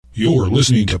You're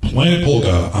listening to Planet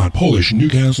Polka on Polish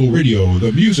Newcastle Radio.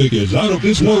 The music is out of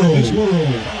this world.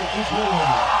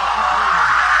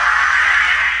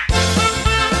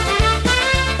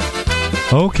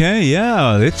 Okay,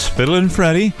 yeah, it's Fiddle and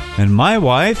Freddie and my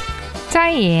wife,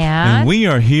 Diane. And we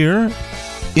are here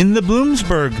in the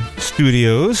Bloomsburg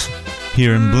studios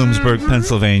here in Bloomsburg,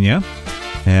 Pennsylvania.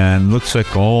 And looks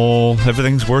like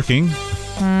everything's working.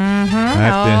 Mm-hmm.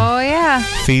 I have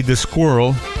to feed the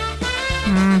squirrel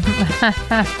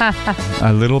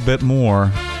a little bit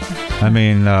more. I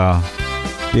mean,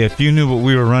 if you knew what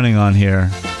we were running on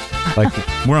here, like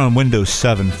we're on Windows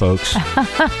 7, folks.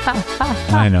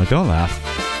 I know, don't laugh.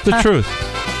 It's the truth.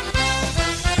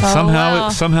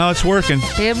 Somehow it's working.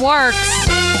 It works.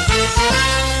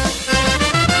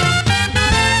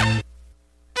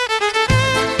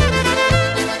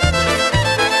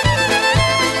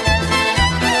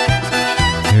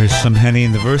 Here's some Henny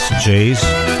and the Versajays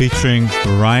featuring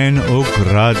Ryan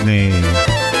O'Grodny,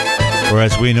 or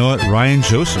as we know it, Ryan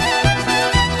Joseph.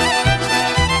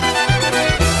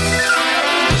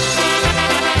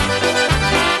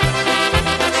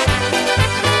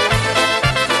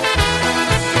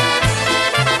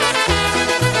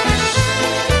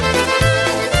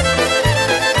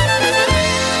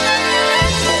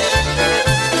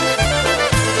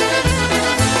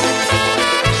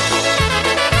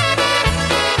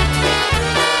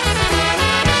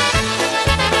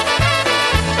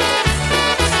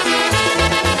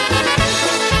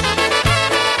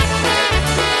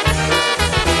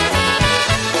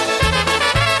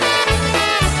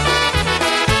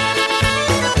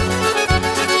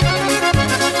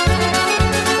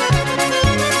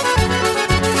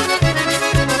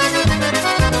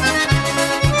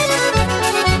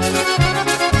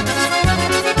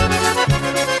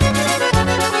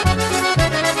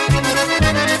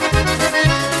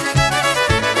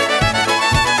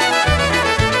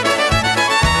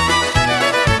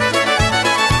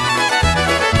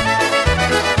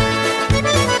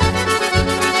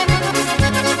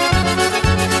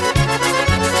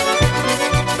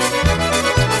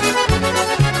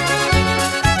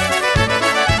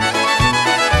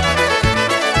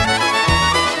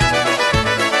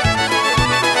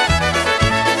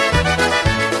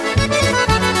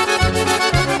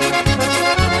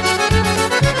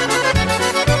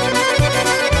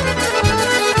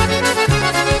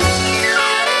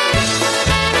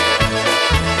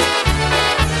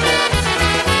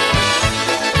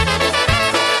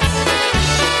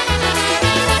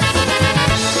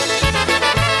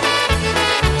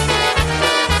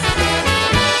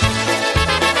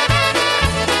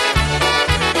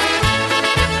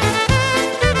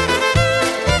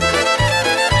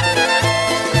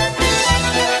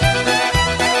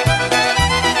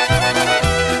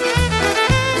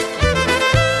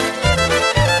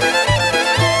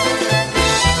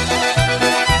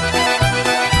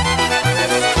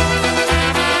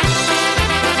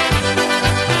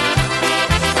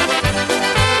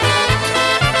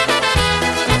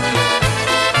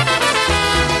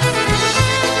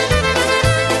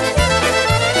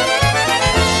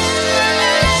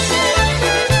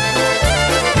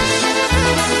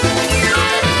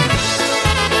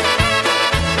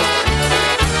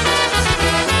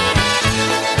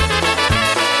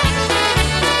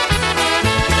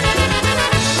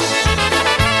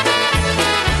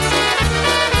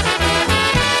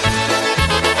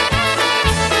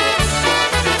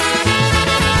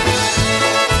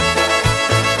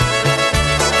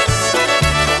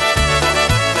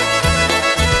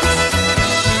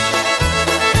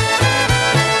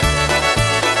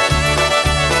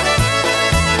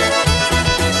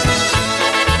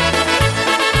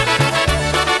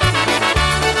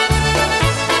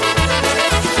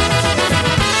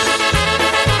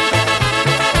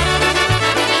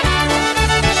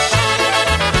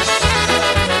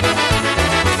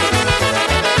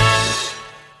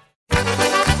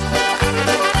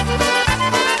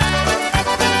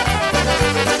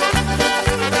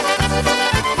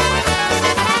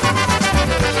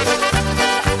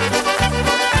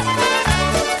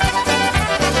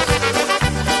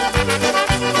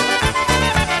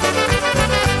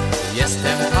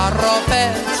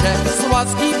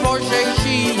 łaski Bożej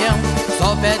żyję,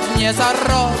 nawet nie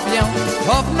zarobię,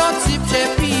 to w nocy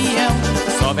przepiję,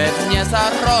 nawet nie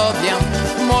zarobię,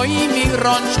 moimi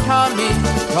rączkami,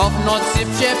 to w nocy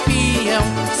przepiję,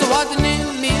 z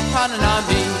ładnymi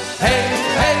panami. Hej,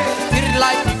 hej,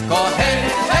 tirlaj piwko, hej,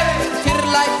 hej,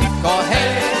 tirlaj piwko, hej,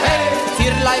 hej,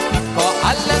 tirlaj piwko,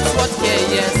 ale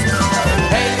słodkie jest.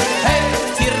 Hej, hej,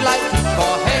 tirlaj piwko,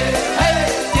 hej, hej,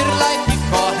 tirlaj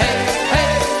piwko, hej, hej,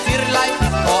 tirlaj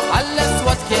piwko, ale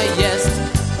słodkie jest.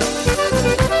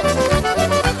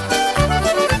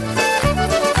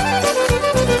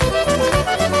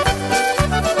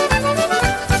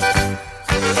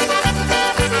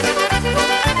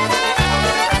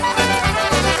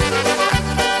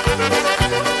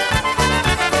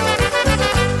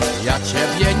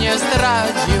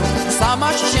 zdradził,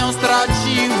 samaś się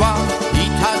zdradziła i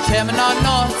ta ciemna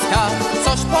nocka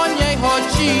coś po niej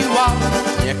chodziła.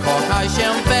 Nie kochaj się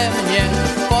we mnie,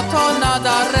 bo to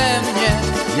nadaremnie,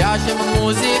 jaźm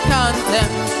muzykantem,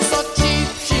 co ci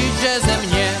przyjdzie ze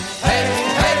mnie. Hej,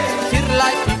 hej,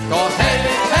 tirlaj piwko, hej,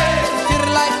 hej,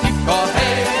 tirlaj piwko,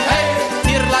 hej, hej,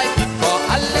 tirlaj piwko,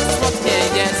 ale słodkie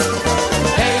jest.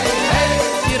 Hej, hej,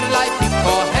 tirlaj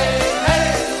piwko, hej, hej,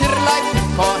 tirlaj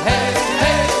piwko, hej,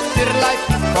 hej, tirlaj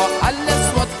piwko, ale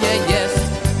słodkie jest.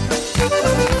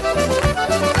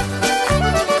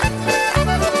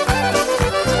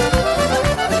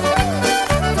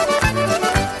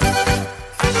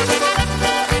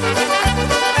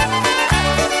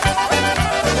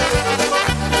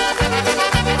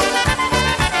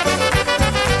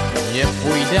 Nie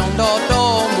pójdę do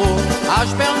domu, aż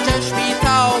będzie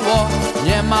świtało.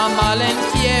 Nie ma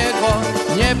maleńkiego,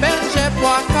 nie będzie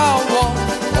płakało.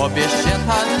 Obież się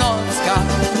ta nocka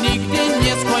nigdy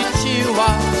nie skończyła,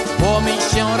 bo mi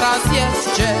się raz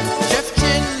jeszcze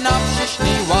dziewczyna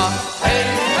przyśniła. Hej,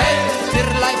 hej,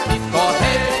 tirlaj piwko,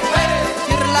 hej, hej,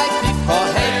 tirlaj piwko,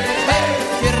 hej, hej,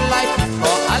 tirlaj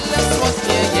piwko, ale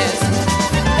słodkie jest.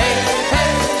 Hej,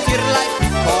 hej, tirlaj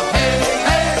piwko, hej,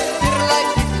 hej, tirlaj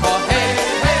piwko, hej,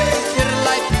 hej,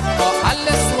 tirlaj piwko,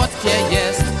 ale słodkie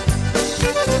jest.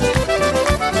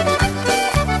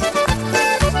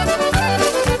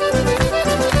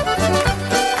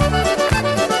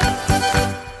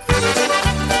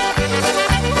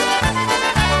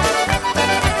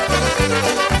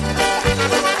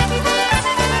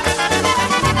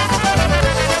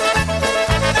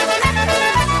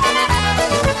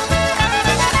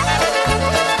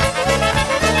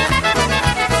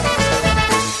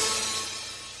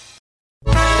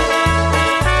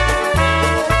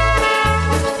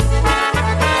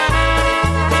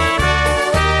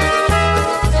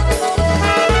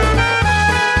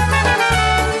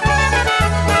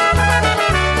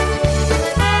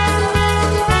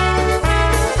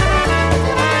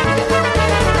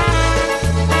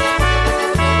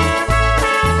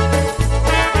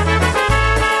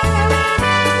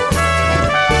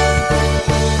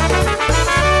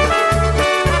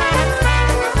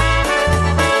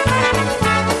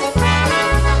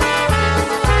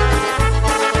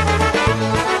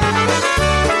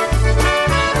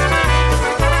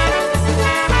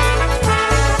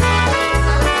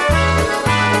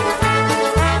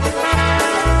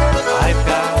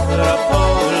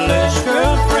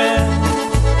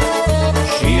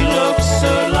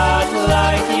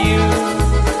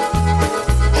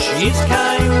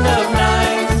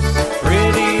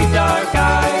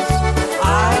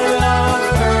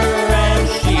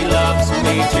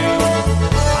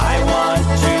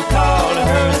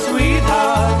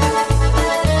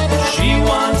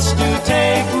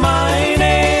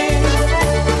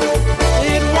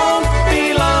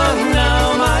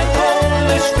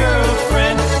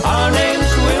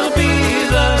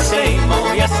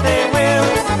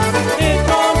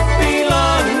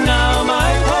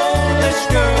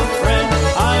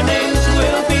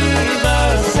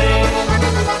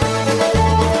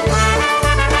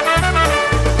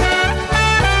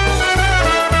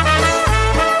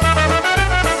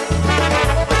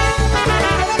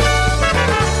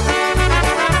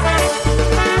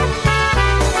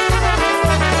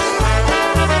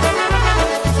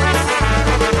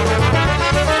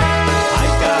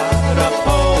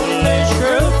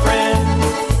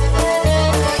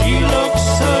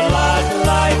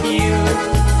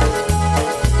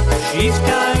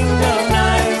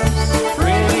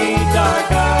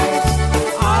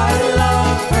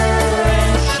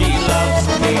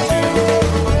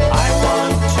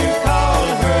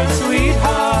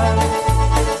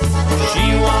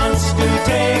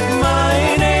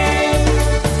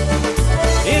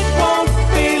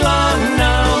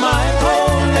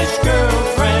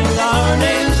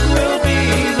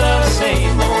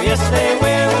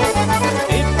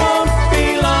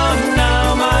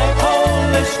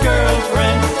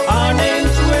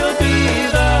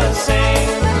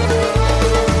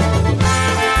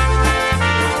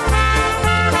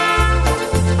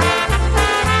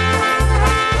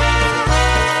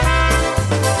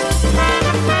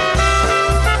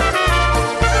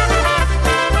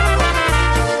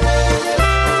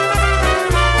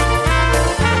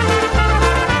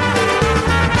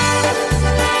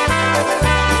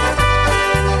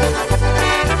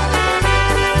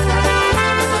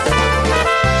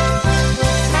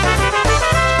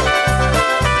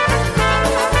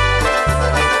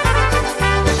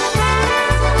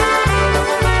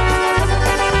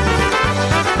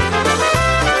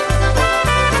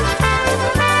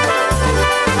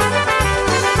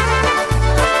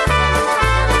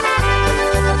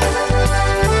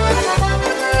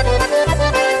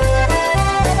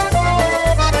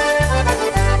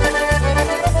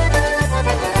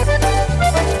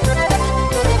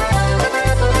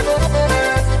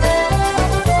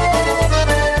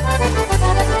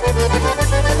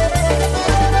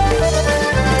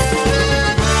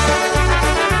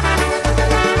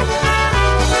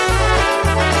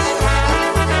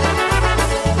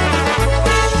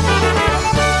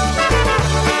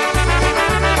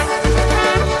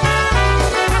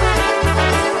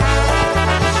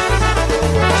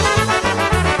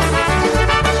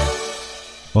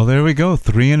 Well, there we go.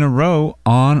 3 in a row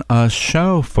on a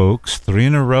show, folks. 3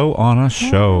 in a row on a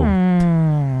show.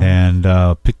 And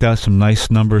picked out some nice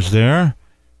numbers there.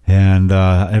 And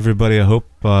everybody, I hope,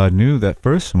 knew that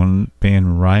first one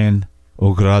being Ryan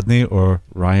Ogrodny or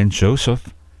Ryan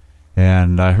Joseph.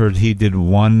 And I heard he did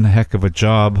one heck of a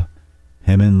job,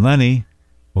 him and Lenny,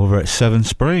 over at Seven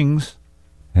Springs.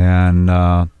 And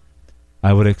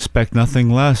I would expect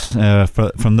nothing less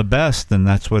from the best, and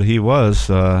that's what he was.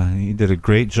 He did a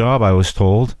great job, I was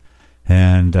told.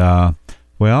 And,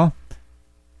 well,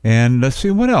 and let's see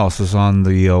what else is on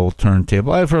the old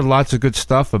turntable. I've heard lots of good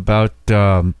stuff about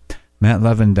Matt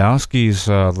Lewandowski's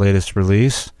latest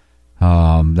release.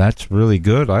 That's really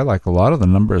good. I like a lot of the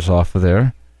numbers off of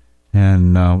there.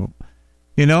 And,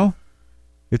 you know,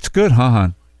 it's good, huh,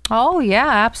 hon? Oh, yeah,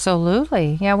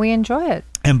 absolutely. Yeah, we enjoy it.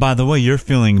 And by the way, you're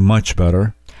feeling much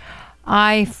better.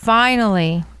 I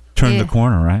finally turned the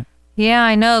corner, right? Yeah,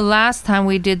 I know last time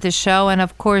we did the show, and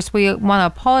of course we want to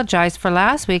apologize for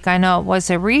last week. I know it was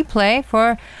a replay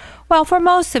for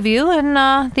most of you, and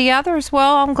the others,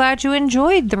 well, I'm glad you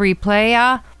enjoyed the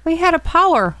replay. We had a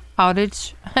power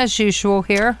outage, as usual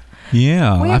here.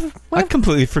 Yeah, I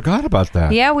completely forgot about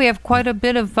that. Yeah, we have quite a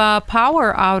bit of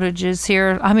power outages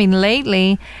here,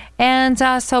 lately. And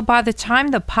so by the time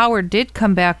the power did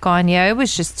come back on, yeah, it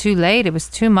was just too late. It was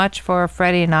too much for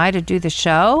Freddie and I to do the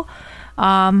show.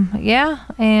 Yeah,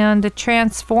 and the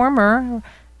transformer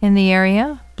in the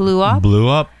area blew up.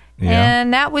 Yeah.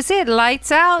 And that was it.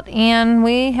 Lights out. And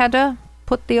we had to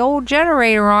put the old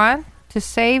generator on to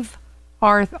save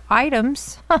our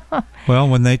items. Well,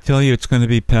 when they tell you it's going to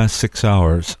be past 6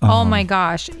 hours. Oh my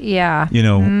gosh. Yeah. You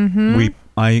know,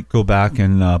 I go back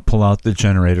and pull out the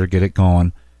generator, get it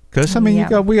going. Because,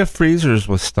 we have freezers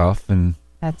with stuff. And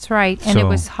that's right. And it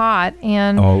was hot.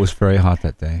 And it was very hot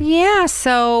that day. Yeah.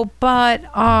 So, but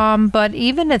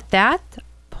even at that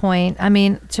point,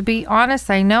 to be honest,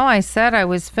 I know I said I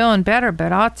was feeling better,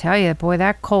 but I'll tell you, boy,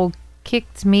 that cold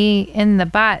kicked me in the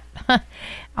butt.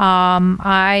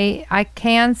 I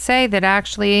can say that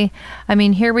actually,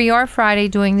 here we are Friday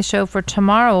doing the show for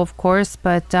tomorrow, of course,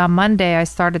 but Monday I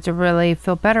started to really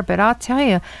feel better. But I'll tell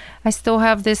you, I still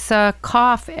have this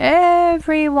cough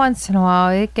every once in a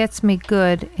while. It gets me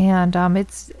good, and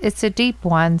it's a deep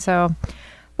one. So,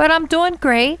 but I'm doing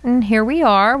great, and here we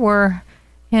are. We're,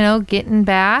 getting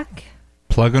back.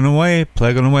 Plugging away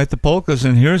at the polkas,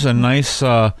 and here's a nice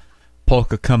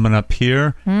polka coming up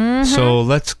here. So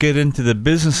let's get into the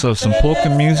business of some polka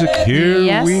music.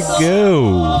 Here we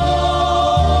go.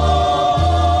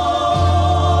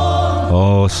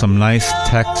 Oh, some nice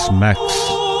Tex-Mex.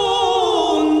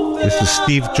 This is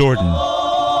Steve Jordan.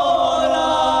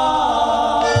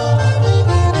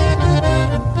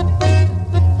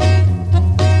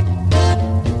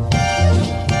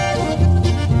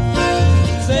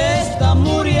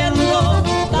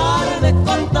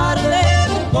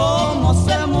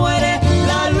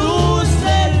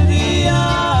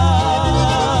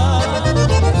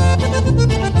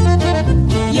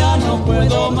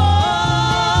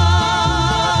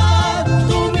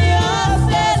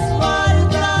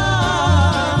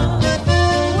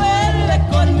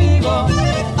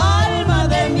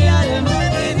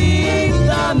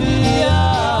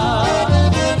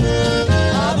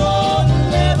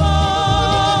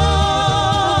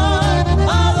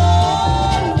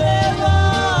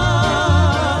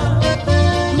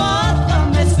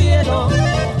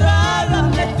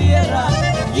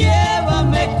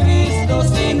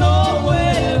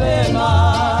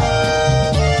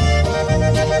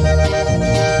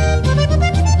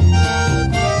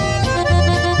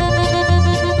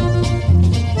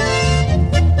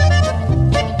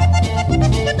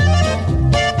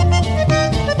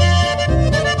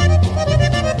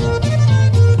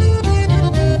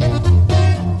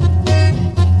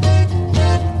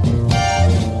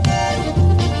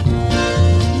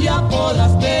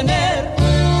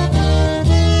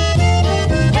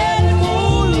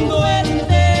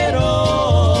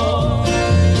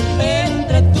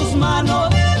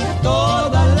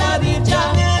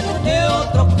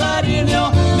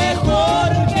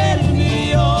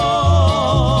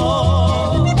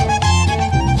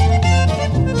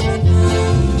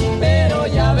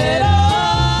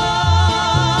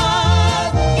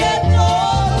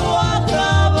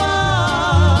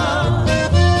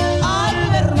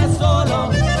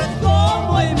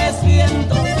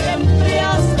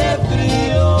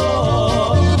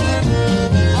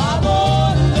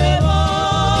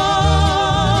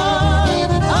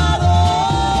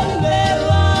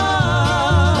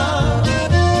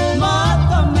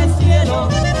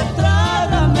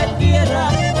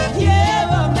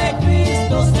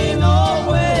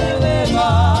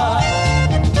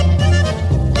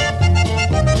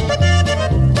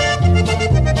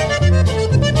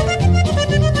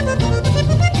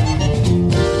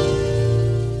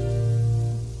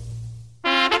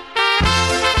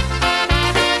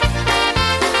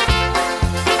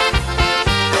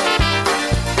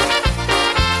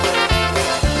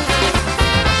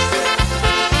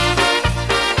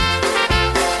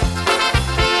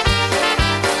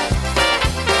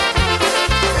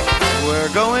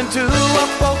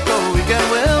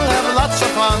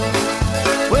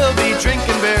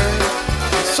 drinking beer,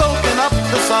 soaking up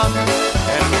the sun.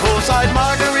 And poolside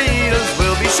margaritas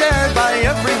will be shared by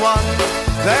everyone.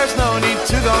 There's no need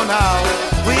to go now,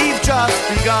 we've just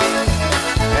begun.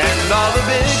 And all the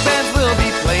big bands will be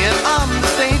playing on the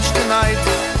stage tonight.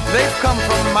 They've come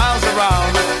from miles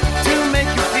around to make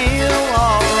you feel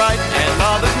alright. And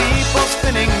all the people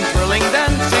spinning, twirling,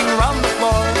 dancing round the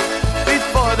floor.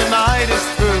 Before the night is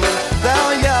through,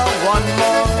 they'll yell one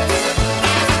more.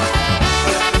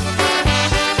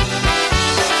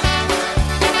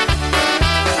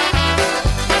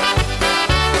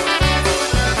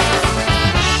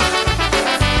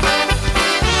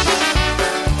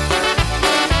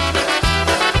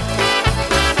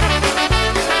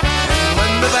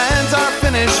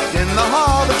 In the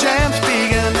hall the jams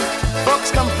begin.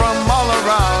 Folks come from all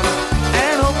around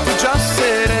and hope to just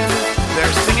sit in.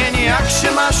 They're singing Jak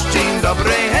się masz, dzień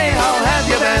dobry, hey, how have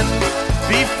you been?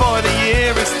 Before the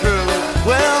year is through,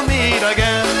 we'll meet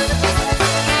again.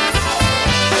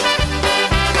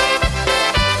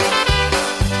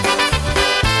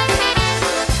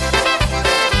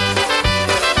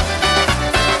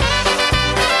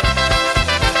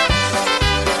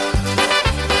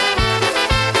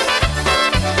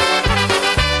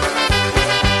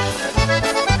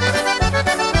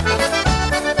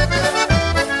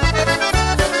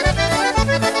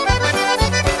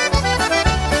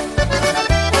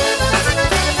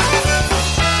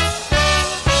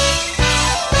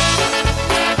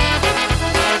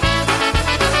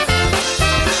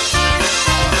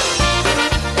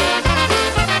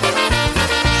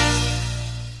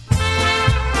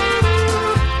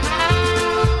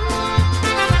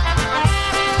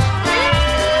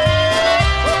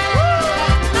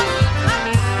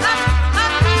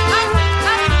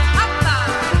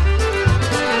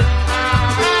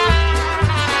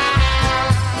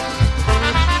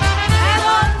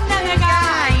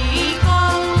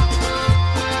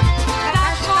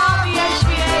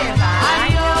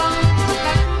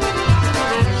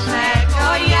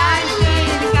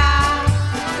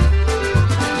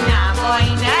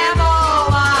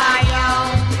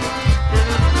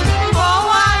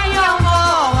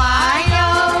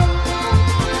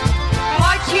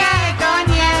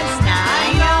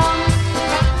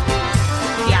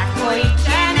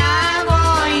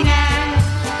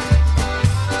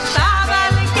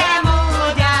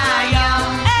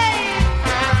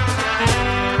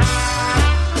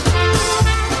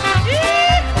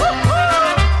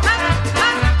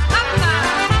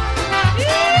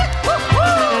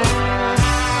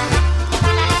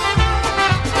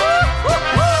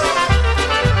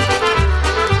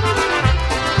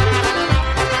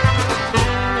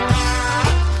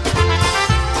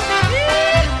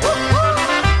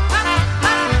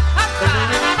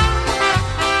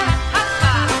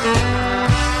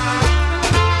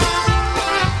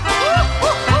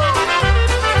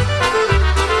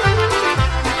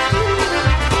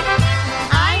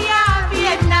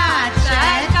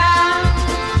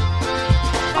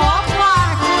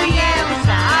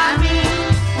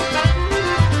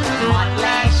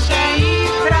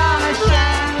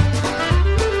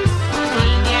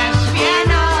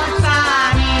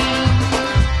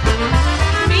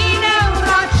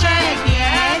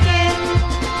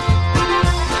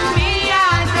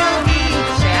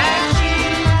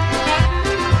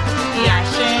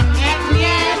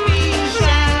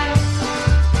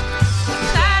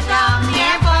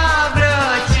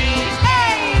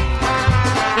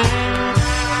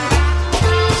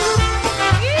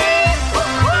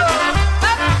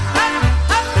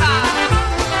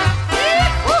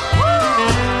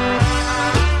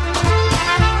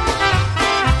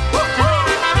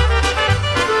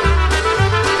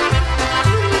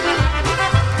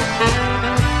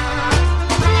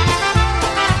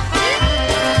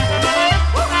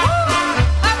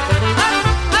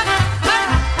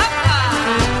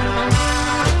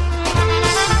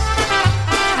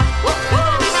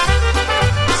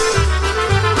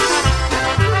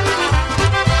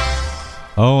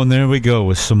 Oh, and there we go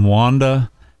with some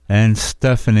Wanda and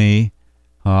Stephanie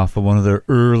for one of their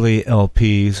early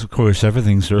LPs. Of course,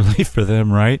 everything's early for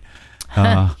them, right?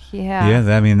 Yeah.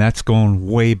 Yeah, I mean, that's going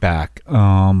way back.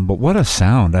 But what a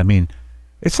sound. I mean,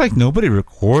 it's like nobody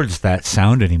records that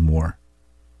sound anymore.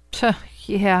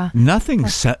 Yeah. Nothing.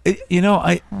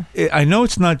 I know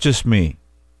it's not just me,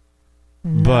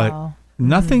 but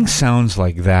nothing sounds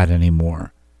like that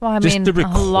anymore. Well, I just mean, the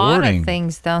recording. A lot of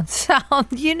things don't sound.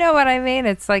 You know what I mean?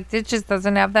 It's like it just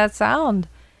doesn't have that sound.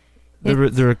 The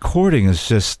recording is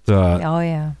just. Oh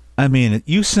yeah. I mean,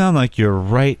 you sound like you're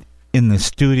right in the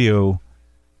studio,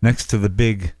 next to the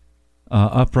big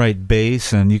upright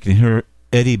bass, and you can hear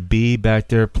Eddie B back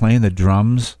there playing the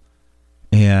drums.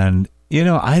 And,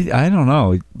 I don't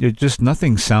know. It just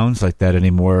nothing sounds like that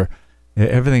anymore.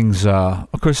 Everything's,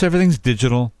 of course, everything's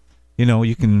digital.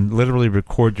 You can literally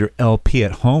record your LP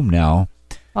at home now.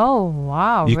 Oh,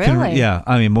 wow, You really? Yeah,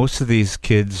 I mean, most of these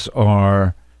kids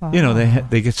are,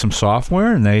 they get some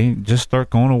software and they just start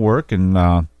going to work. And,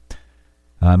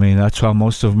 that's how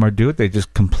most of them are doing it. They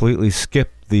just completely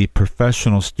skip the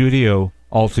professional studio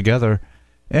altogether.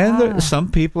 And some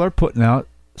people are putting out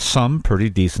some pretty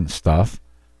decent stuff.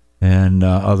 And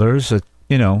others,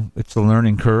 it's a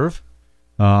learning curve.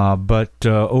 But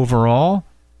overall,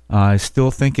 I still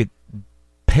think it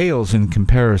pales in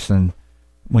comparison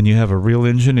when you have a real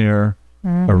engineer,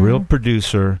 a real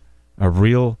producer, a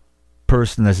real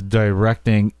person that's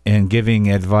directing and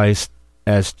giving advice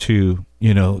as to,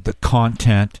 the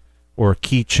content or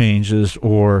key changes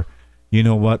or,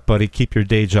 what, buddy, keep your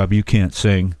day job, you can't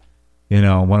sing,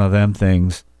 one of them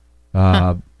things.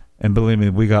 And believe me,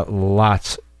 we got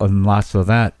lots and lots of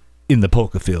that in the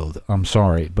polka field. I'm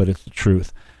sorry, but it's the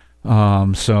truth.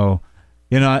 So,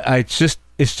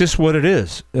 it's just what it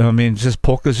is. I mean,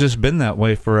 polka's just been that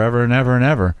way forever and ever and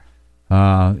ever.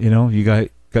 You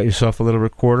got yourself a little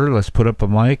recorder. Let's put up a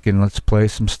mic and let's play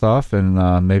some stuff,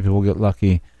 and maybe we'll get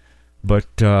lucky.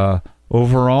 But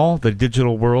overall, the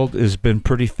digital world has been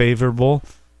pretty favorable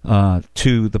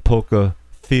to the polka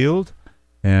field,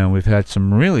 and we've had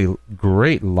some really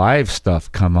great live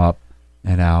stuff come up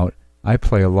and out. I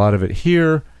play a lot of it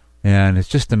here, and it's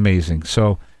just amazing.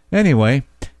 So anyway,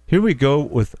 here we go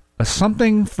with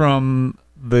something from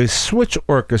the Switch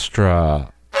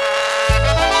Orchestra.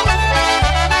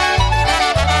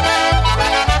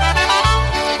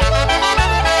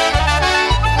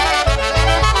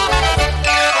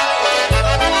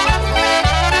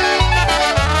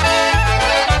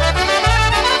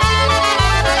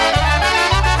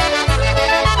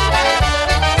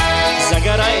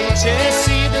 Zagrajcie,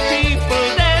 see the people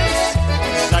dance.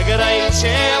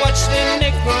 Zagrajcie, watch the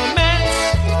necromance.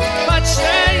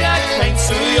 Patrzcie jak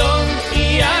tańcują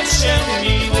i jak się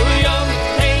miłują.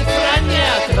 Hej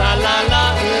Frania, tra la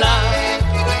la la.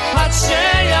 Patrzcie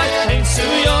jak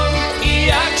tańcują i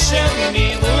jak się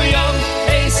miłują.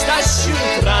 Hej Stasiu,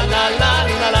 tra la la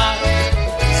la la.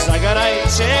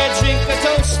 Zagrajcie, drink a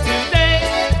toast today.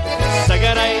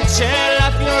 Zagrajcie,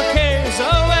 laugh your cares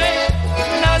away.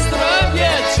 Na zdrowie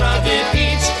trzeba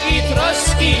wypić i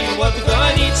troski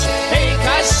odgonić. Hej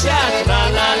Kasia, tra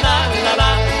la la la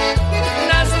la.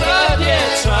 Na zdrowie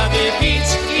trzeba wypić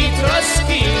i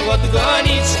troski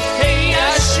odgonić. Hej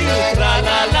Jasiu, tra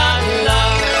la la la.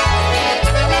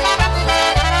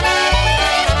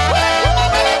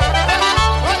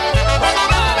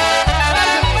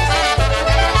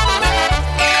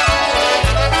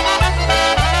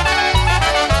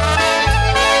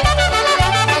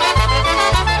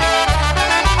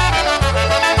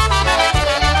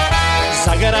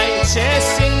 Zagrajcie,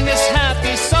 sing this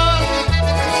happy song.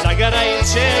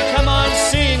 Zagrajcie, come on,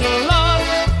 sing along.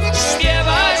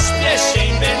 Śpiewać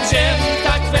pieśń będziem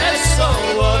tak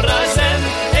wesoło razem.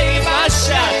 Hej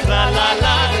Basia, tra la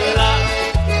la la.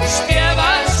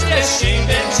 Śpiewać pieśń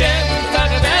będziem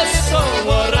tak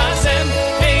wesoło razem.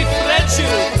 Hej Freciu,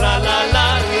 tra la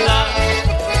la la.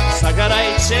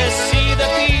 Zagrajcie, see the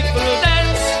people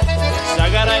dance.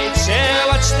 Zagrajcie,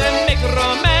 watch them make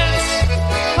romance.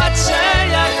 Patrzcie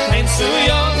jak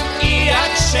tańcują i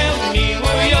jak się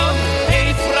miłują.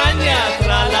 Hej Frania,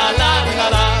 tra la la la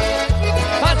la.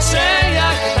 Patrzcie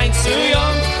jak tańcują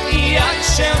i jak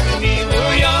się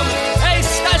miłują. Hej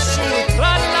Stasiu,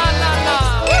 tra la la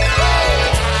la.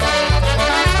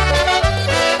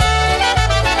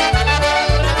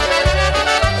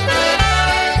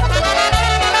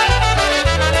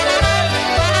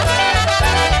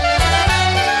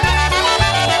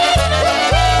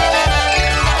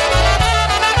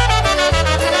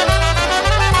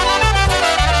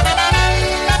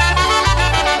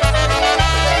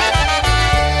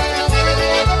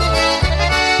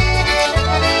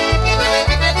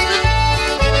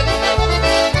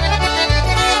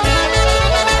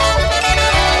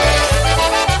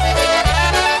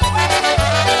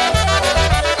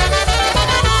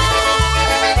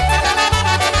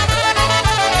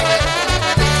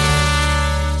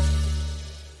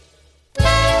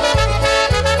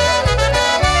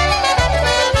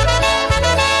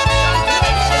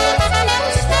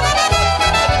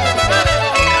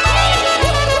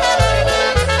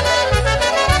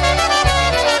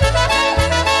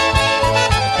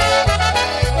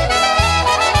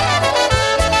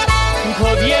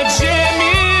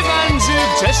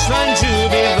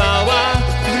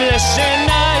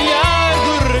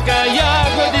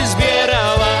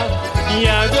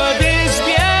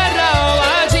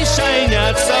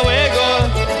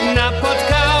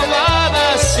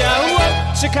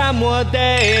 chłopczyka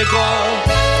młodego.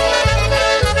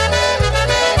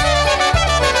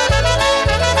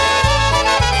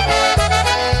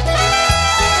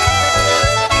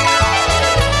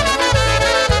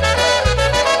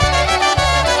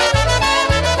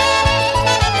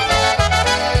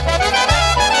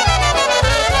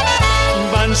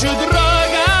 Wandziu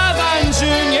droga, Wandziu,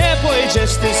 nie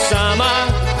pójdziesz ty sama.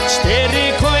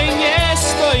 4 konie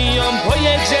stoją,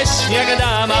 pojedziesz jak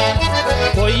dama.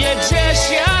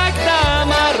 Pojedziesz jak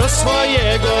dama do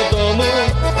swojego domu.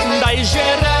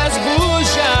 Dajże raz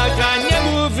buziaka,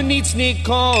 nie mów nic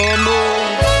nikomu.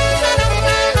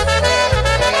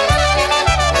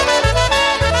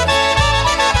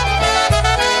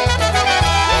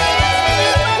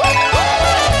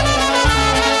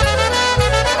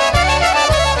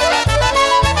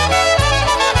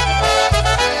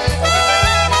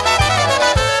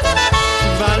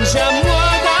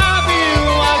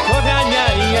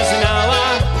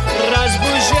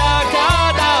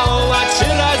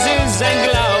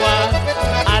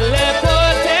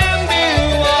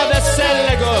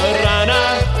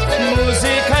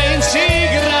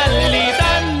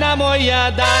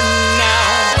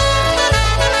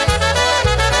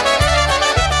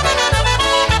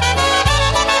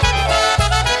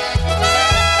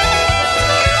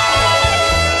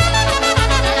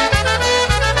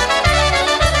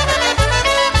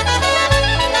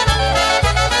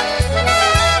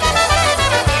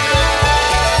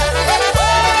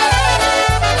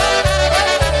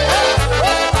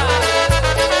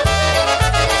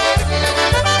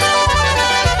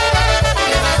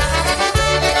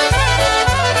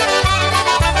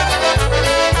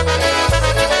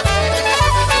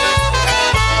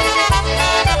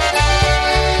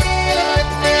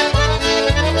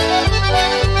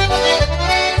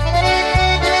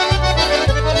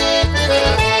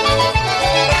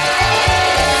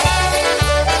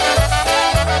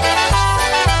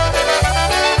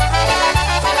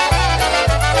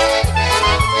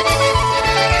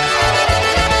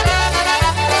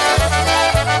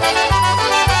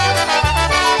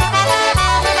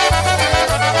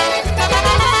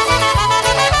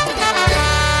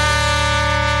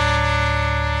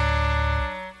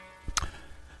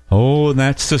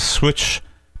 That's the Switch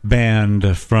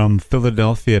Band from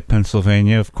Philadelphia,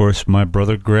 Pennsylvania. Of course, my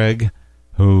brother Greg,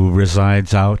 who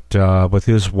resides out with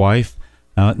his wife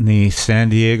out in the San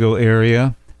Diego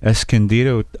area,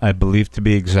 Escondido, I believe to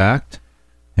be exact.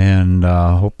 And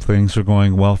hope things are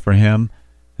going well for him.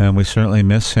 And we certainly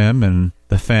miss him and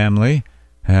the family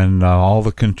and all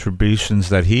the contributions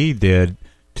that he did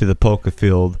to the polka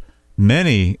field.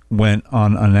 Many went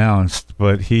unannounced,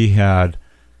 but he had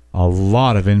a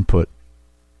lot of input.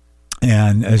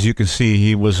 And as you can see,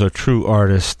 he was a true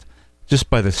artist just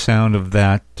by the sound of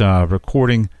that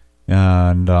recording.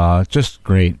 And just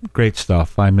great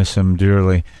stuff. I miss him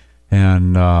dearly.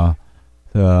 And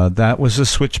that was the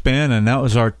Switch Band, and that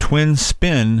was our twin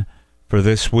spin for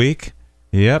this week.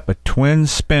 Yep, a twin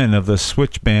spin of the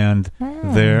Switch Band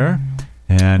there.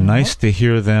 And nice to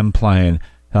hear them playing.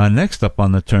 Next up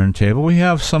on the turntable, we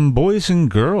have some Boys and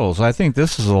Girls. I think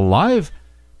this is a live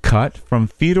cut from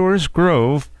Fedor's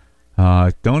Grove.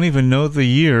 Don't even know the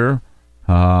year,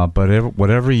 but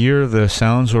whatever year the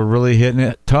sounds were really hitting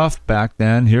it tough back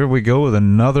then. Here we go with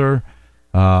another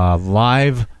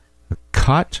live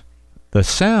cut. The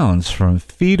sounds from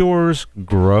Fedor's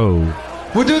Grove.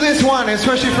 We'll do this one,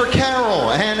 especially for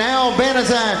Carol and Al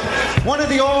Banazak. One of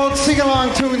the old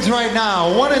sing-along tunes right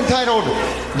now. One entitled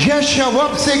Jesha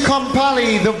Wupse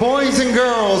Kompali, the Boys and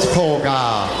Girls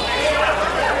Polka.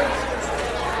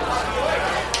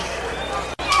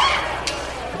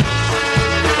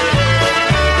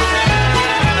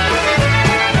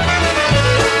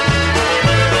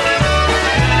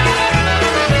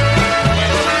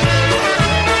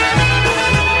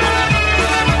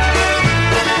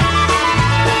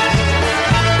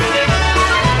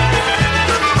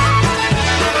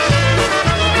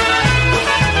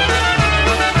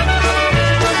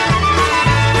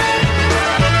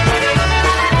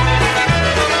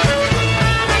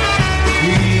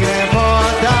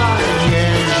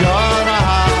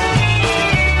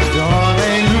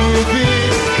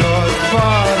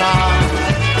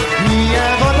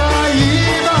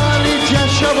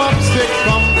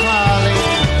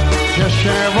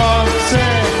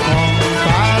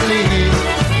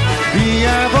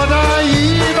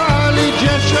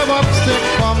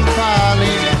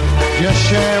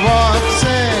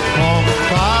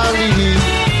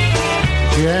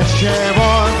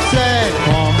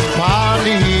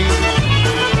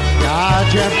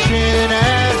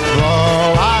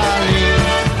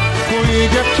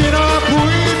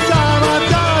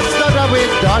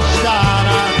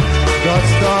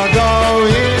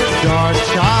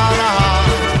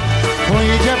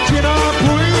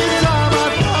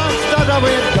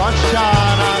 with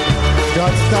Doshana.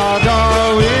 Dotstada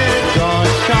with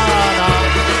Doshana.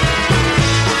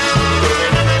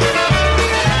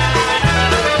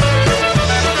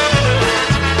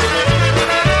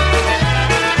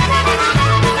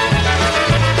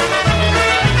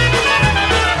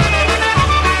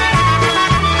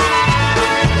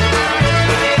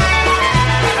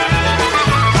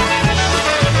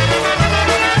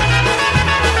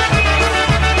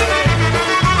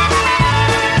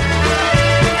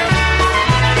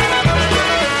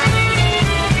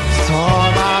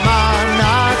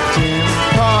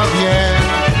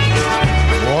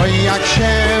 Jak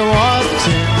się o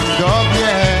tym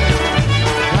dowie,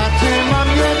 a ty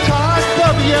mamie tak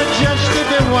powie, gdzieś ty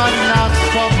była na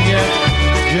spowie,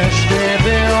 gdzieś ty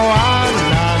była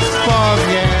na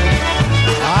spowie,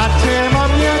 a ty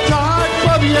mamie tak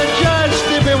powie, gdzieś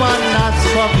ty była na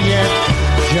spowie,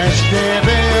 gdzieś ty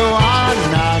była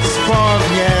na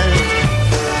spowie,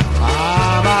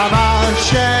 a mama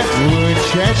się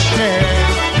ucieszy,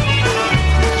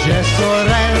 gdzie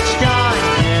córeczka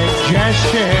nie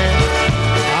się,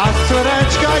 a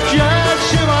córeczka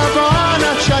cieszyła, bo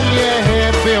nasza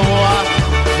nie była,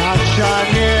 nasza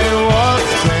nie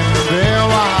łocem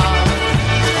była.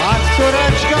 A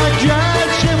córeczka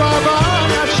cieszyła, bo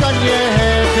nasza nie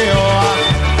była,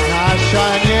 nasza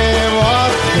nie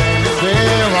łocem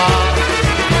była.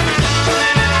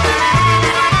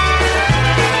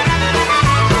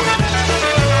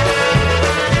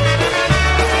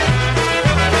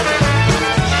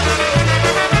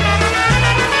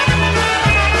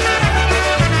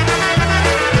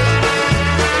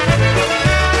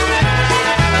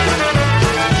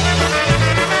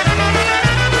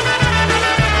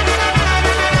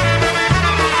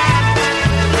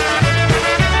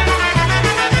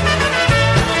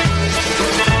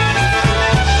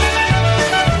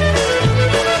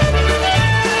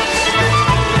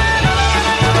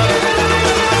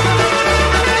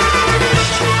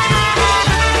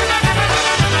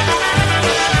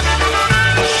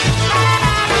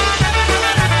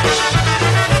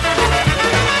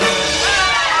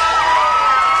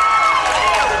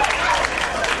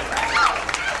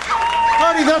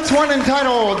 That's one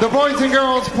entitled The Boys and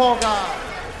Girls Polka.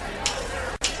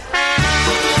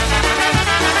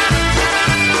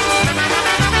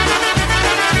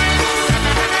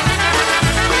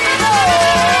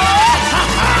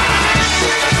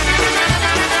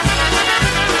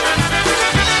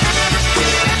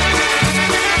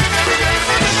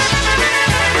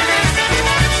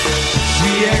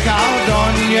 Przyjechał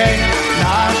do niej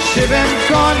na szybym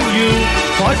koniu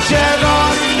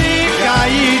podzielony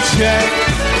gajczek,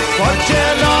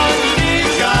 podzielony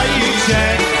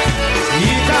gajczek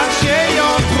i tak się ją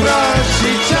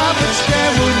prosi, czapeczkę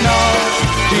mu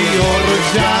nosi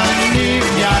urodzany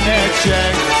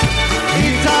wianeczek.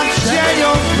 I tak się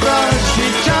ją prosi,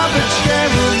 czapeczkę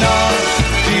mu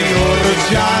nosi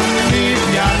urodzany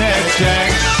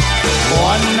wianeczek.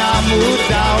 Ona mu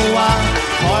dała,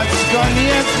 choć go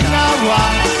nie znała,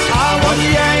 a on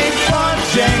jej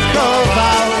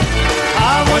podziękował,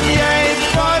 a on jej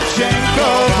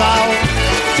podziękował.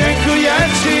 Dziękuję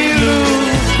ci lub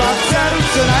spaceru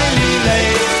co najmilej,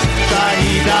 ta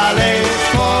i dalej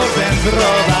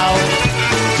powędrował.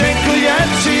 Dziękuję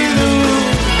ci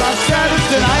lub spaceru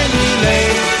co najmilej,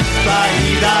 ta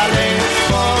i dalej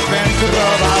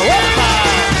powędrował. Opa!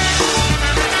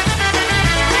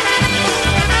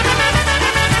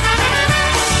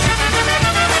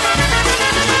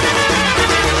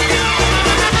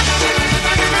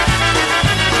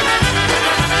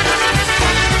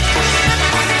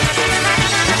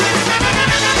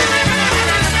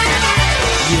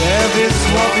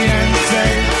 Wysło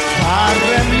więcej,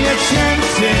 parę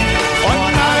miesięcy,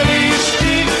 ona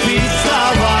liścik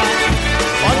pisała,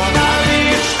 ona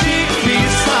liścik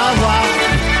pisała,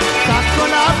 tak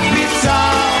ona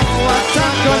pisała,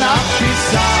 tak ona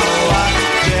pisała,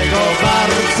 że go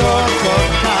bardzo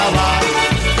kochała.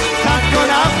 Tak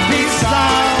ona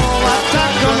pisała,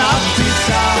 tak ona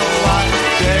pisała,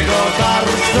 że go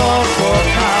bardzo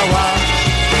kochała.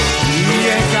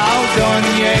 Jechał do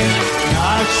niej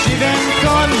na siwym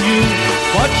koniu,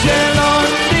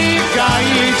 podzielony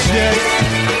gajczek,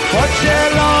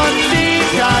 podzielony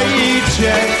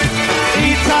gajczek.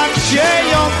 I tak się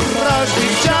ją prosi,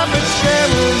 czapeczkę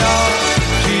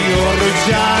unosi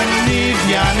urodzany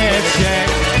wianeczek.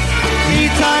 I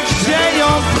tak się ją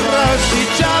prosi,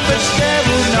 czapeczkę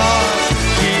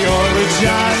unosi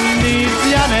urodzany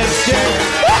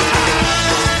wianeczek.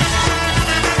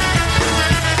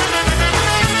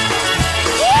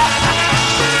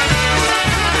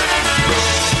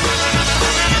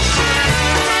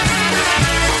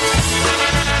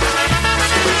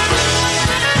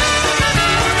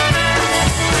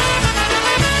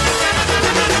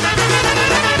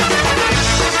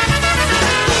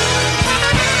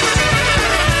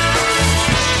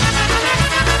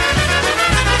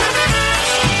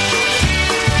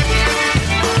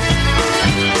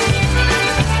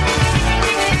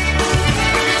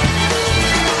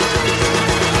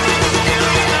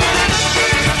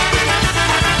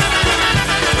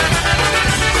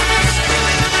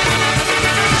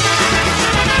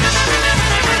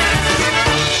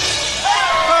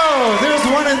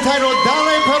 entitled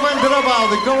Dale Pavandrova,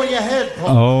 the Going Ahead.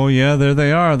 Oh, yeah, there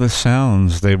they are, the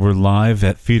sounds. They were live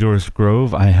at Fedor's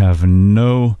Grove. I have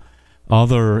no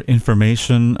other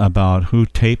information about who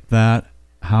taped that,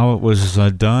 how it was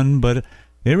done, but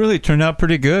it really turned out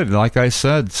pretty good. Like I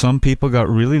said, some people got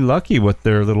really lucky with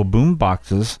their little boom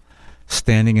boxes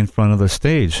standing in front of the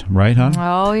stage, right, hon?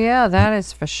 Oh, yeah, that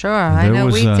is for sure. I know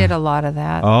we did a lot of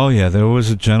that. Oh, yeah, there was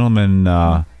a gentleman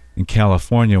in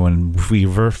California when we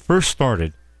first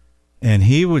started, and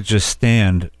he would just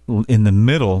stand in the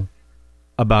middle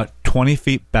about 20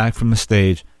 feet back from the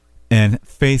stage and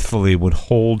faithfully would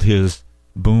hold his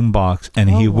boom box, and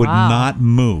he would not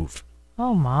move.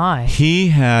 Oh, my. He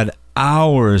had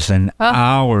hours and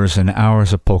hours and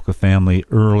hours of Polka Family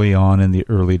early on in the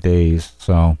early days.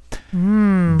 So,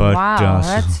 wow,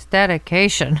 that's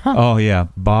dedication. Oh, yeah,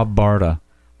 Bob Barta.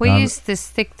 We used to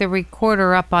stick the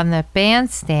recorder up on the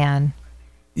bandstand.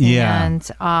 Yeah. And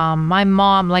my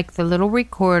mom liked the little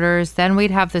recorders. Then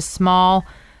we'd have the small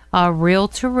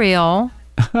reel-to-reel.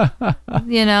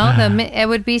 You know, it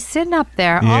would be sitting up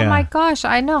there. Yeah. Oh, my gosh,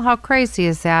 I know. How crazy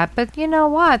is that? But you know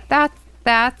what?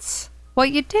 That's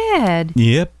what you did.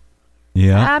 Yep.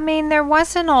 Yeah. I mean, there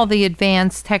wasn't all the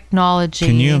advanced technology.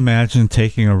 Can you imagine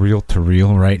taking a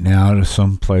reel-to-reel right now to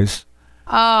some place?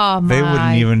 Oh, my. They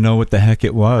wouldn't even know what the heck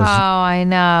it was. Oh, I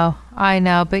know.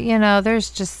 But, you know,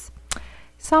 there's just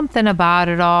something about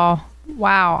it all.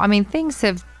 Wow. I mean, things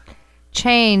have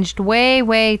changed way,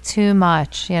 way too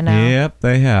much, you know. Yep,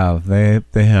 they have.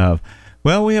 They have.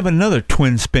 Well, we have another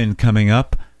twin spin coming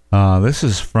up. This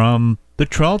is from the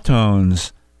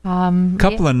Trelltones.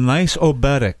 Couple of nice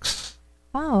obetics.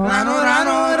 Oh,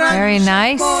 very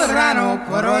nice.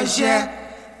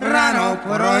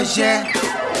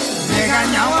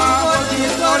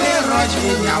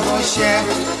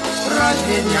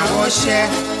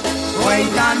 Oj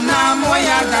dana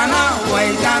moja dana,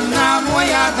 oj dana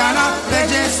moja dana,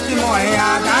 będziesz ty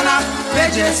moja dana,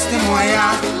 będziesz ty moja.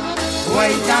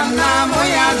 Oj dana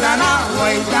moja dana,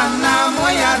 oj dana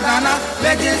moja dana,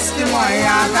 będziesz ty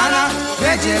moja dana,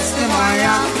 będziesz ty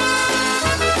moja.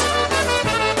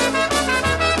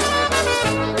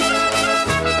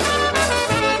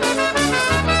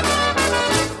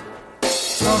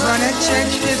 Słowoneczek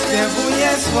śpiewuje,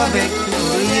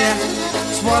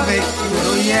 słowek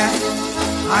kuruje,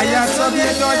 a ja sobie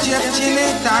do dziewczyny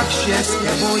tak się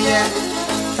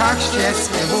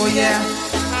spiebuję.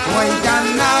 Oj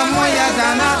dana moja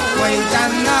dana, oj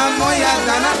dana moja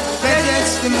dana,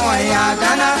 będziesz ty moja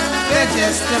dana,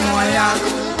 będziesz ty moja.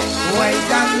 Oj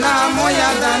dana moja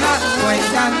dana, oj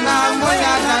dana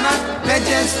moja dana,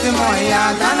 będziesz ty moja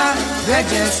dana,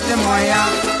 będziesz ty moja.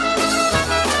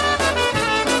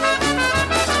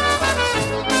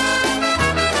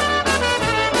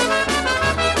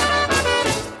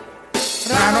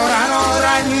 Rano,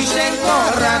 raniusieńko,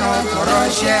 rano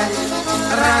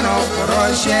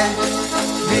porosie,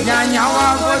 wyganiała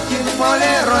wodki w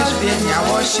pole,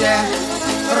 rozwiedniało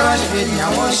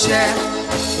się.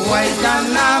 Oj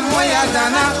dana moja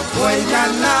dana, oj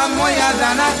dana moja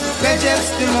dana, będziesz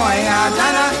ty moja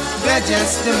dana,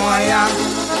 będziesz ty moja.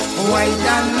 Oj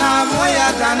dana moja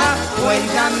dana, oj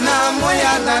dana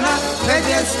moja dana,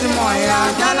 będziesz ty moja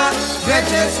dana,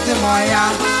 będziesz ty moja.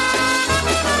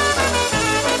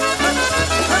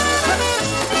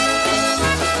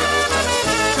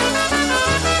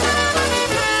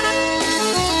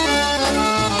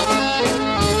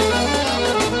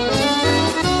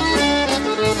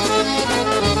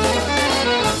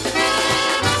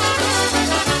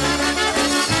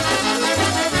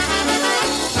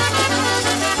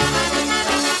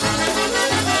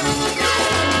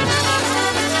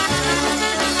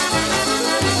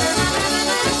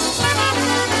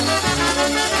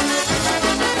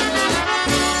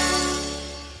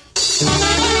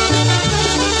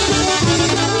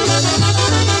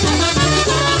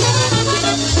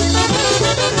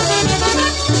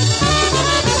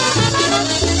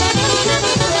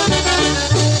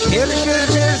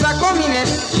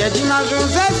 Siedzi Marzun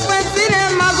ze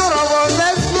Swęcinem, Mazurowo ze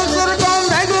Skórką,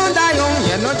 wyglądają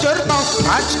jedną ciorką.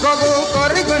 Patrz kogo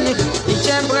korygoni i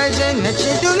ciemprezie nie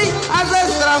czytuli, a ze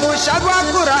strachu siadła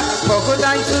góra, wokół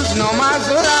tańców no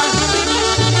Mazura.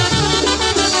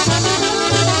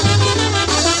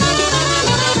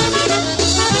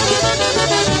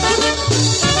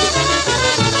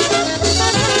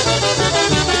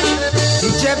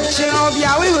 Dziewczyno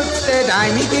biały chustce, daj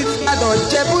mi piwka do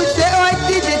ciepłce,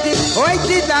 oj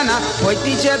ty dana, oj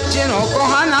ty dziewczyno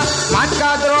kochana,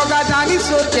 matka droga da mi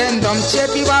córkę, dom cię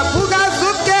piwa, puga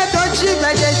zupkę, to ci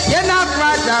będzie jedna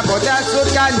płata, bo ta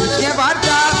córka nic nie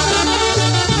warta.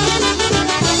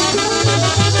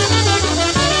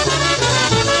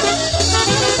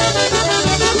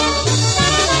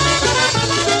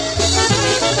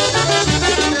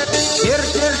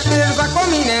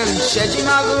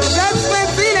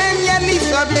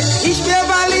 sobie i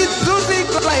śpiewali z dużej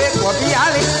koleje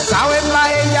chłopiali. Całe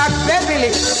plaje jak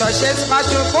bebili, co się spać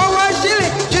położyli.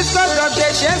 Wszystko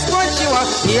dobrze się skończyło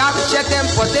i jak przedtem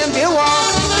potem było.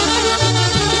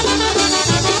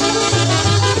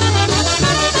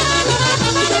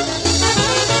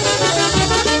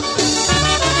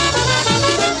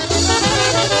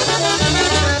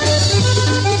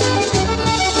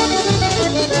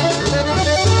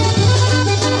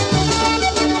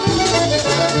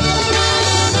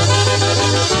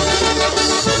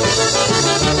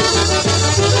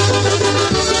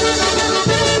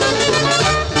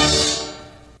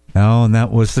 Oh, and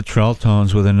that was the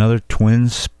Trelltones with another twin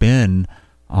spin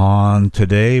on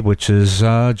today, which is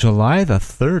July the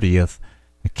 30th.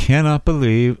 I cannot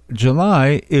believe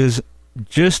July is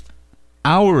just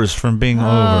hours from being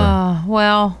over.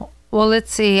 Well,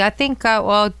 let's see. I think,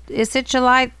 is it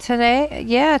July today?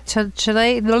 Yeah,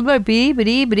 July, the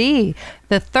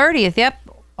 30th. Yep,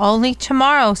 only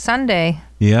tomorrow, Sunday.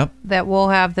 Yep. That we'll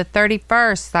have the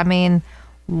 31st. I mean,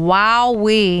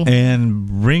 wowee.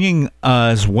 And ringing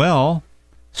as well,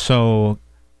 so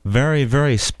very,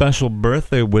 very special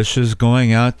birthday wishes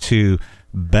going out to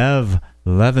Bev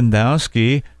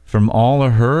Lewandowski from all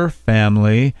of her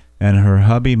family and her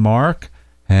hubby Mark,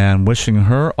 and wishing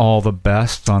her all the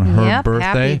best on her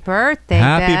birthday. Happy birthday,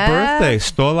 Happy Bev. birthday.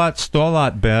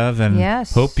 Stolat, Bev, and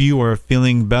yes. Hope you are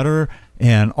feeling better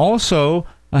and also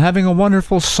having a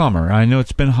wonderful summer. I know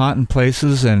it's been hot in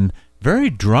places and very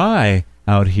dry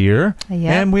out here.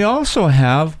 Yep. And we also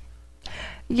have...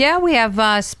 Yeah, we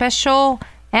have special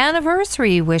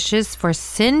anniversary wishes for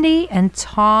Cindy and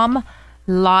Tom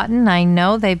Lawton. I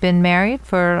know they've been married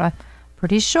for, I'm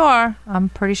pretty sure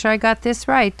I got this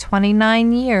right,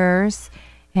 29 years.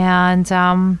 And,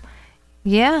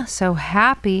 so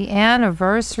happy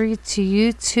anniversary to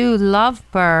you two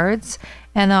lovebirds.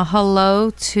 And a hello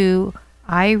to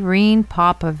Irene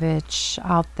Popovich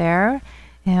out there.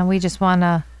 And we just want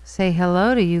to say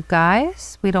hello to you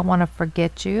guys. We don't want to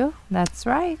forget you. That's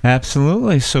right.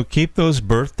 Absolutely. So keep those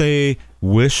birthday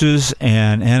wishes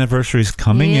and anniversaries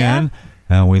coming in.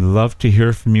 We love to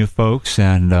hear from you folks,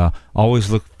 and always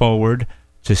look forward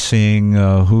to seeing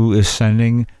who is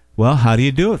sending. Well, how do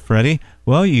you do it, Freddie?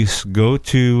 Well, you go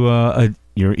to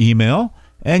your email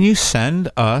and you send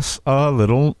us a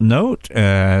little note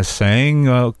saying,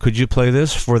 could you play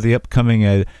this for the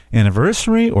upcoming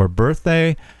anniversary or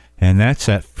birthday? And that's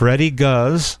at Freddie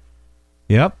Guz,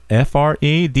 FreddieGuz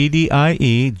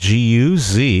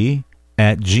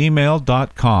at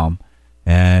gmail.com.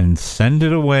 And send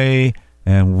it away,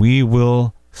 and we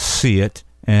will see it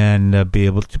and be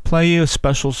able to play you a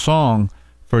special song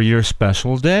for your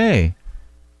special day.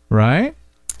 Right?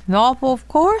 No, well, of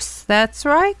course. That's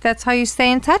right. That's how you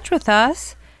stay in touch with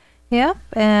us. Yep,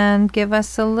 and give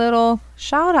us a little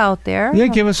shout out there. Yeah,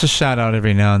 give us a shout out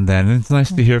every now and then. It's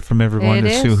nice to hear from everyone, to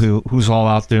see who's all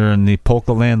out there in the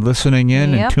Polka land listening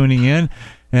in and tuning in.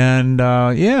 And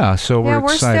so we're excited.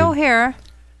 We're still here.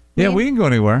 Yeah, we can go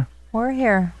anywhere. We're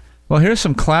here. Well, here's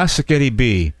some classic Eddie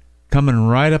B coming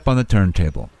right up on the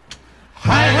turntable.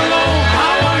 Hi, hello,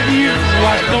 how are you?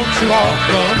 Why don't you all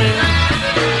come in?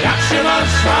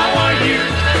 Yakshimas, how are you?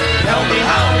 Tell me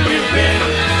how you've been.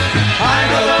 Hi,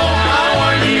 hello, how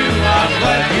are you? I'm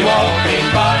glad you all came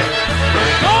by.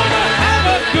 We're gonna have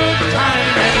a good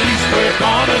time, at least we're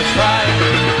gonna try.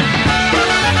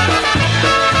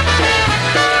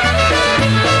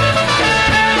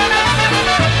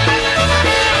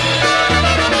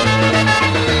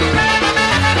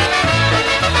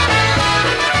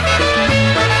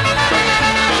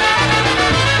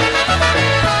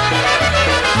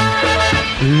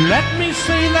 Let me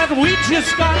say that we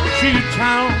just got to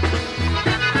town,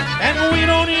 and we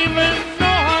don't even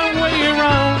know our way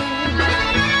around.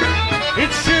 It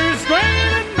sure is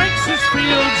great, it makes us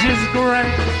feel just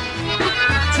great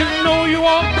to know you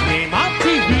all came out to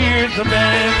hear the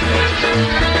band.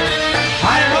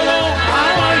 Hi, hello,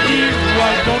 how are you?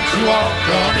 Why don't you all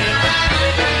come in?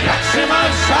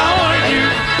 Yakshimas, how are you?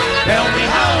 Tell me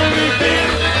how you've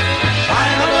been. Hi,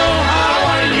 hello, how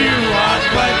are you? I'm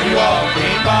glad you all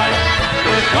came by.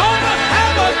 We're gonna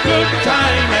have a good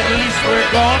time, at least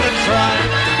we're gonna try.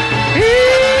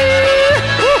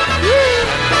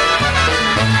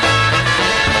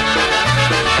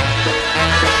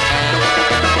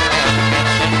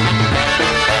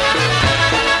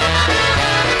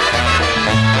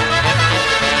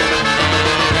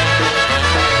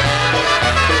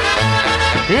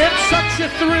 It's such a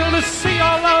thrill to see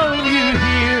all of you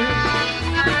here,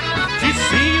 to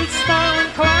see you smile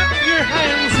and clap your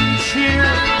hands and cheer.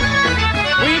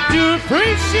 We do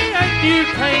appreciate you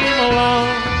came along.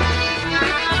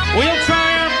 We'll try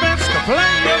our best to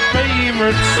play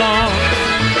favorite song.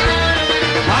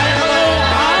 Hi, hello,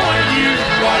 how are you?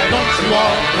 Why don't you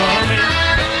all come in?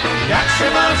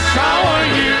 Yakshimas, how are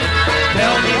you?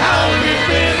 Tell me how you've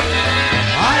been.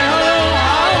 Hi, hello,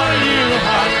 how are you?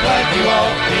 I'm glad you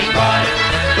all came by.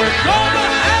 We're gonna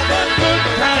have a good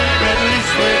time, at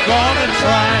least we're gonna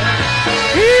try.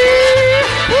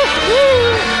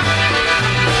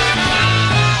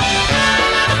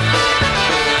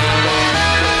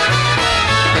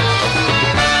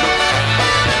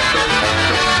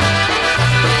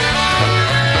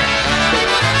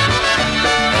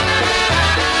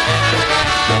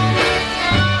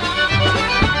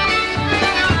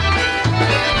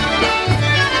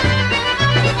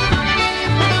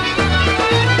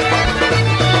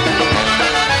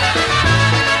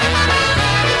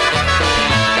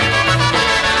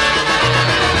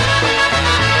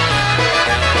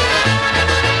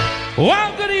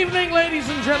 Well, good evening, ladies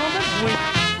and gentlemen.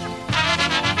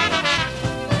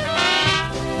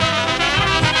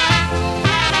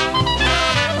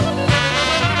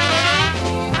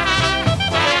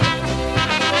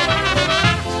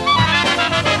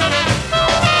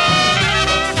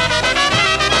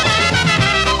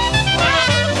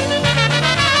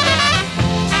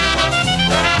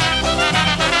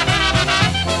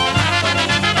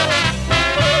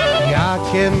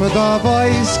 Jakiem do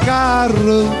wojska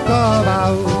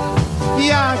rukował,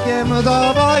 jakiem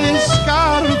do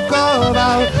wojska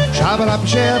rukował, szablap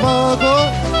się wokół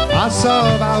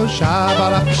pasował,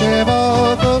 szablap się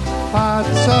wokół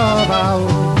pasował.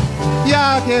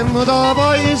 Jakiem do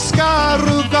wojska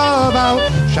rukował,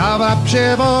 szablap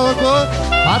się wokół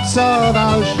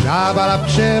pasował, szablap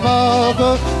się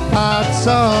wokół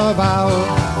pasował.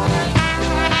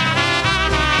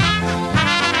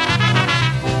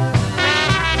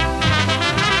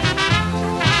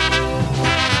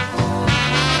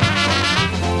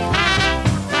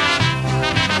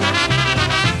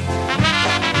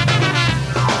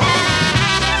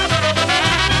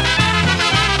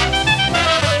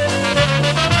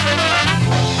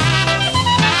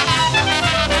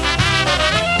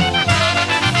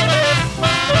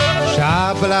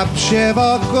 Szablap się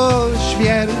wokół,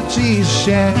 świerci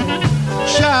się.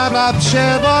 Szablap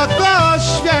się wokół,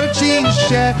 świerci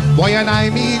się. Moja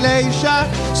najmilejsza,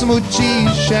 smuci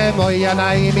się. Moja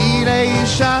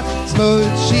najmilejsza,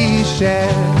 smuci się.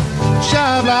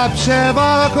 Szablap się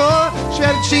wokół,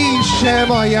 świerci się.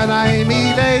 Moja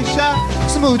najmilejsza,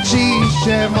 smuci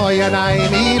się. Moja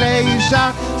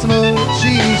najmilejsza,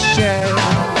 smuci się.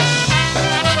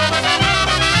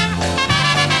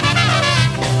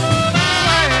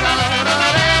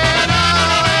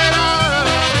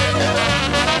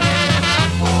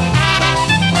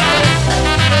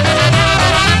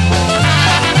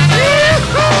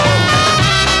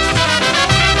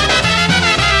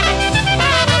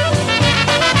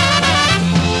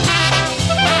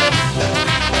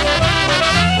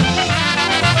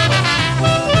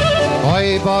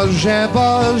 Boże,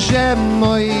 Boże,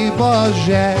 mój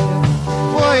Boże,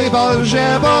 mój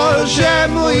Boże, Boże,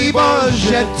 mój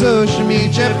Boże, cóż mi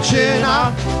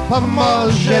dziewczyna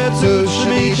pomoże, cóż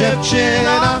mi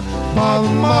dziewczyna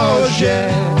pomoże.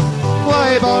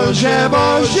 Mój Boże,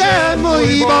 Boże,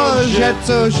 mój Boże,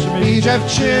 cóż mi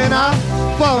dziewczyna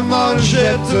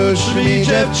pomoże, cóż mi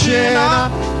dziewczyna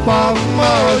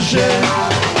pomoże.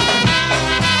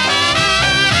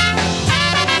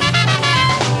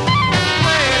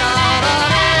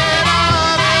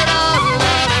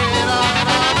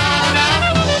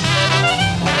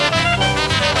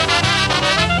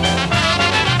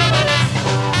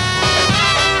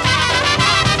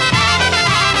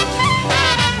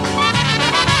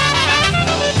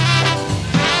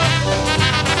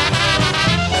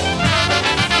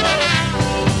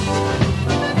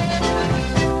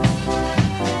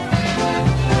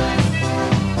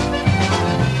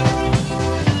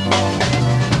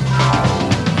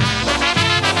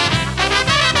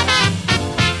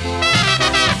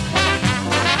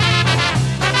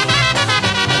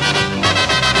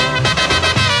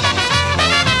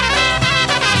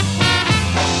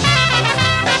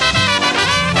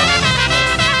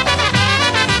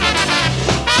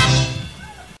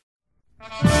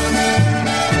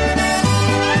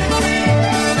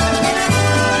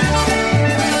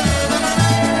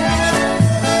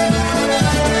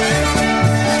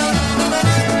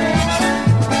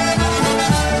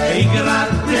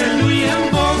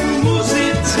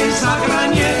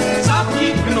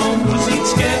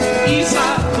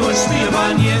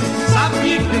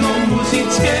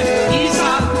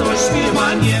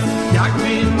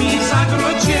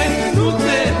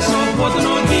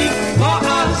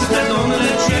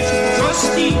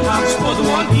 Tam z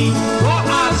podłogi, bo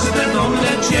aż będą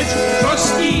lecieć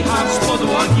troski aż z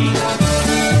podłogi.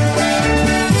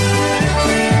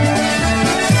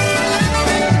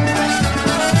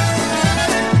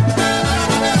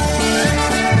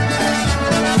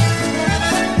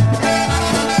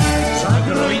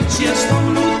 Zagrojcie z tą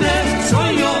nudę,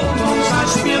 co ją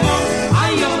zaśpiewą, a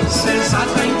ją se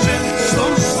zatańczę z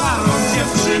tą starą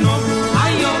dziewczyną, a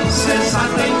ją se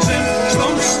zatańczę z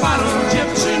tą starą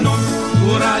dziewczyną.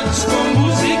 Góralską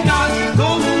muzyka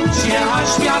do uciecha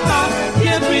świata,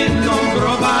 nie będą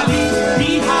grobali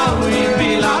Michały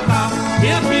Bylata,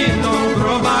 nie będą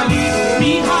grobali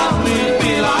Michały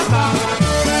Bylata.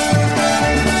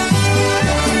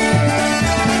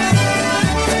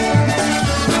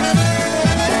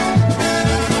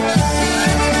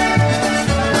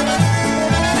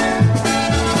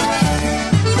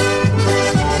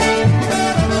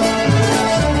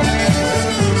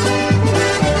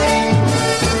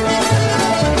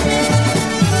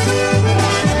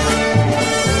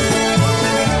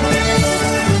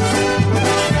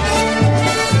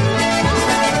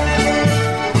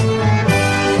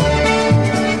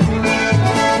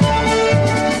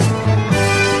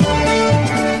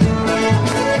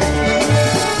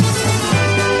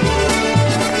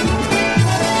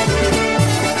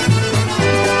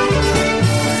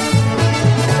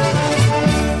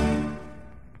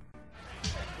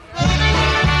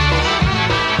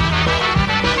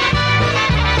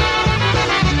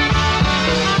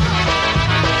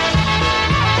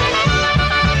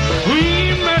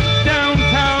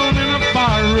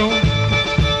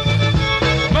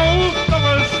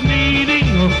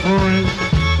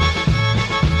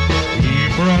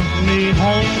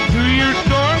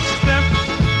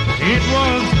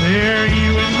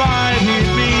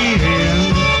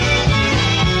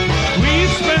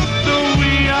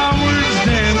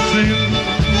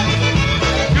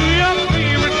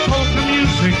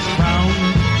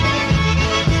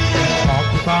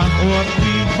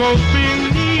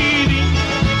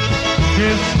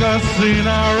 Discussing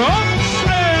our ups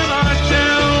and our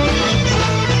downs,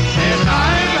 and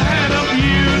I've had a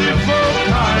beautiful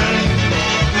time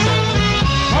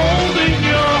holding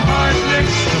your heart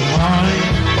next to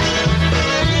mine.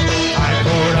 I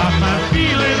poured out my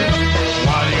feelings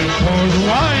while you poured the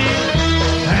wine,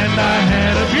 and I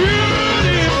had a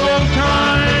beautiful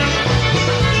time.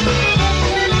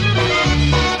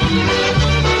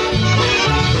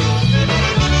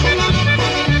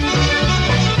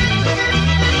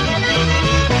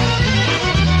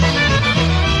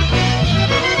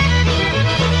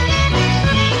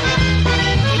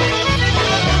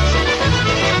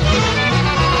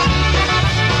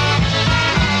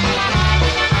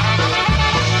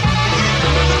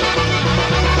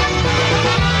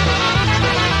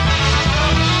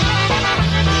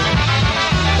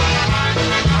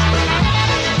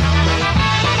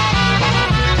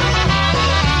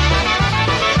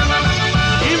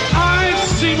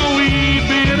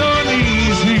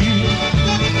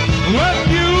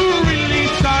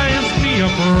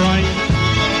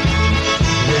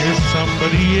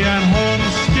 Somebody at home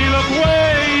still up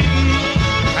waiting,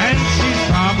 and she's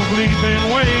probably been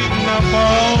waiting up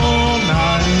all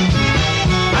night.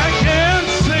 I can't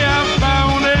say I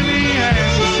found any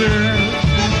answer,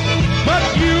 but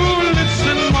you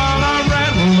listen while I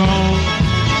rattle on.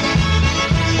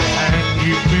 And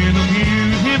you've been a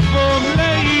beautiful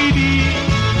lady,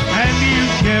 and you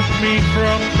kept me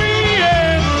from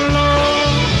being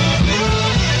alone.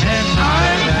 And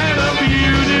I've had a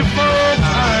beautiful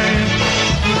time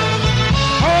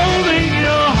holding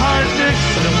your heart next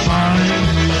to mine.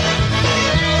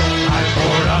 I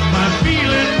poured out my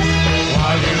feelings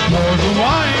while you poured the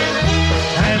wine,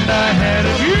 and I had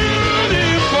a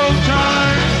beautiful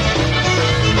time.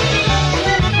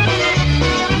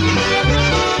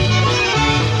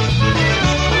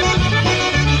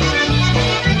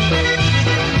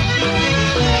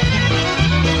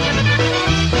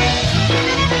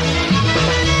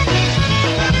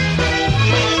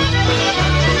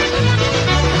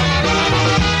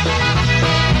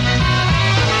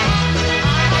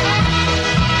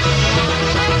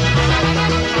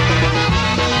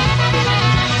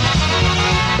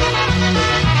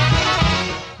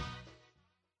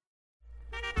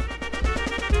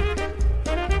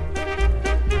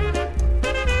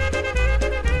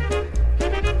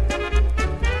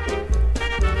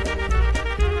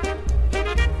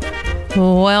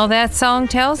 Well, that song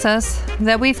tells us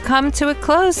that we've come to a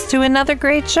close to another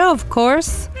great show, of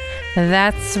course.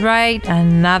 That's right,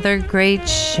 another great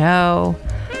show.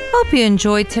 Hope you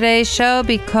enjoyed today's show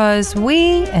because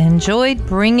we enjoyed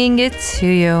bringing it to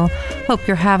you. Hope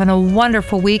you're having a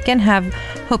wonderful weekend.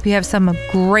 Hope you have some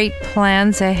great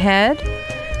plans ahead.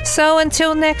 So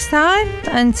until next time,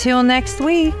 until next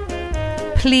week,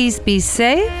 please be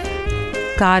safe.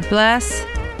 God bless.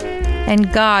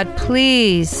 And God,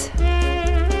 please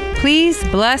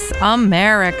bless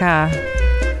America.